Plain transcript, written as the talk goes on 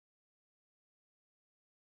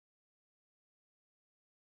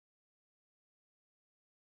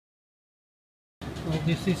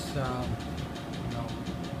this is you know,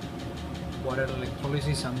 water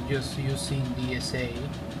electrolysis. I'm just using DSA.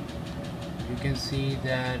 You can see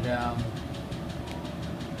that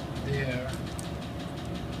there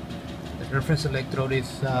the reference electrode is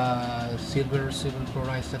silver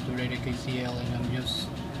chloride saturated KCl, and I'm just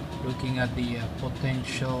looking at the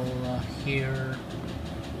potential here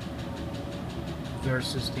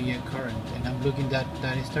versus the current, and I'm looking that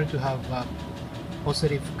it starts to have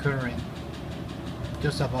positive current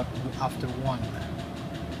just about after 1.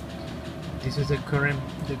 This is the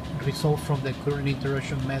result from the current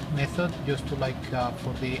interaction method, just to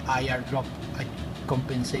for the IR drop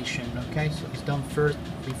compensation. Okay, so it's done first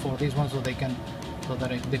before this one, so that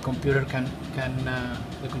the computer can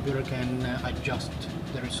adjust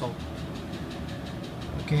the result.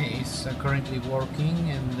 Okay, it's currently working,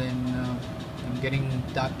 and then I'm getting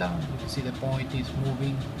data. You can see the point is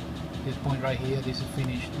moving. This point right here, this is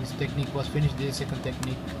finished. This technique was finished. This is the second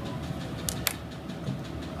technique.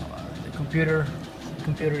 The computer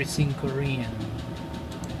is in Korean,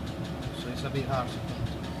 so it's a bit hard sometimes.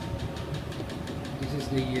 This is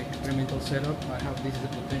the experimental setup. This is the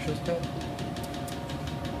potential step.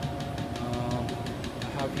 I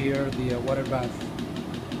have here the water bath.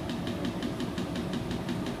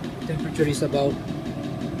 Temperature is about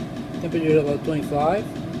 25.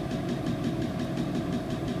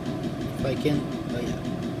 If I can, yeah.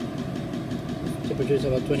 Temperature is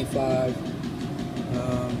about 25.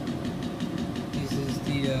 This is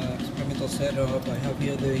the experimental setup. I have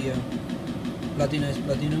here the platinum is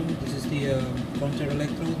platinum. This is the counter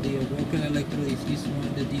electrode. The broken electrode is this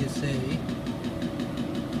one, the DSA,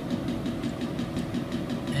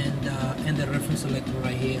 and the reference electrode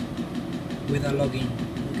right here with a login.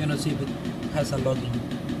 You cannot see, but it has a login.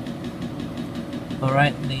 All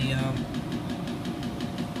right,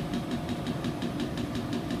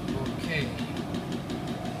 okay.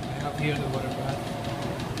 I have here the water bath.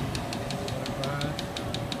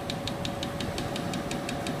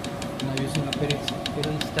 Now using a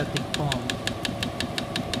peristatic pump.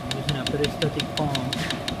 Using a peristatic pump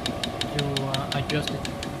to adjust it,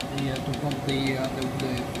 to pump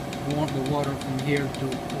the water from here to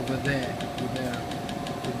over there to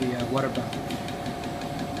the water bath.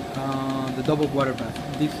 The double water bath.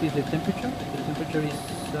 This is the temperature. The temperature is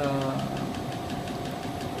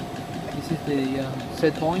this is the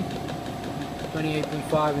set point,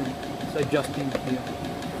 28.5, and it's adjusting here.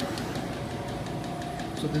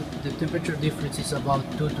 So the temperature difference is about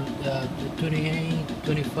 2 to 28,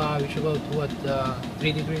 25, which is about what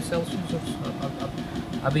 3 degrees Celsius, or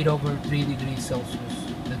a bit over 3 degrees Celsius.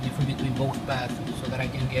 The difference between both baths, so that I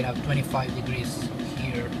can get up 25 degrees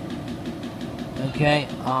here. Okay,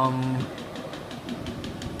 I'm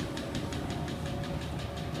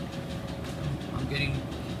getting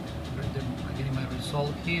my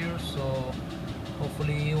result here, so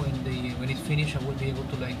hopefully when it's finished, I will be able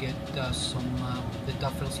to get some the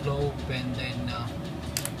Tafel slope, and then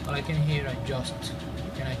I can here adjust. I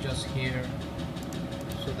can adjust here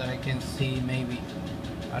so that I can see, maybe,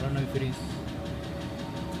 I don't know if it is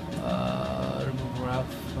remove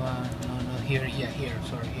graph. No, here, yeah, here.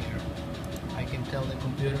 Sorry, here. I can tell the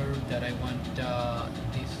computer that I want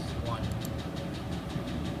this one.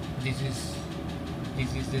 This is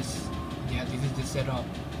the setup.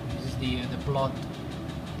 This is the plot,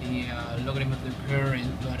 the logarithm of the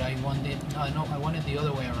current. But I wanted I wanted the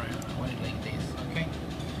other way around. I want it like this. Okay.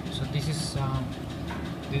 So this is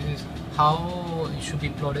how it should be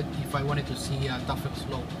plotted if I wanted to see a Tafel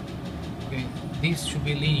slope. Okay. This should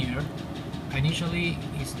be linear. Initially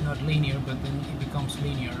it's not linear, but then it becomes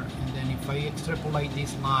linear, and then if I extrapolate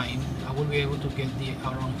this line, I will be able to get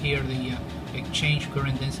around here the exchange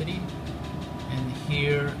current density, and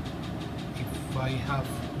here, if I have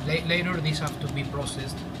later, these have to be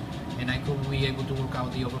processed, and I could be able to work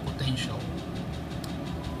out the overpotential.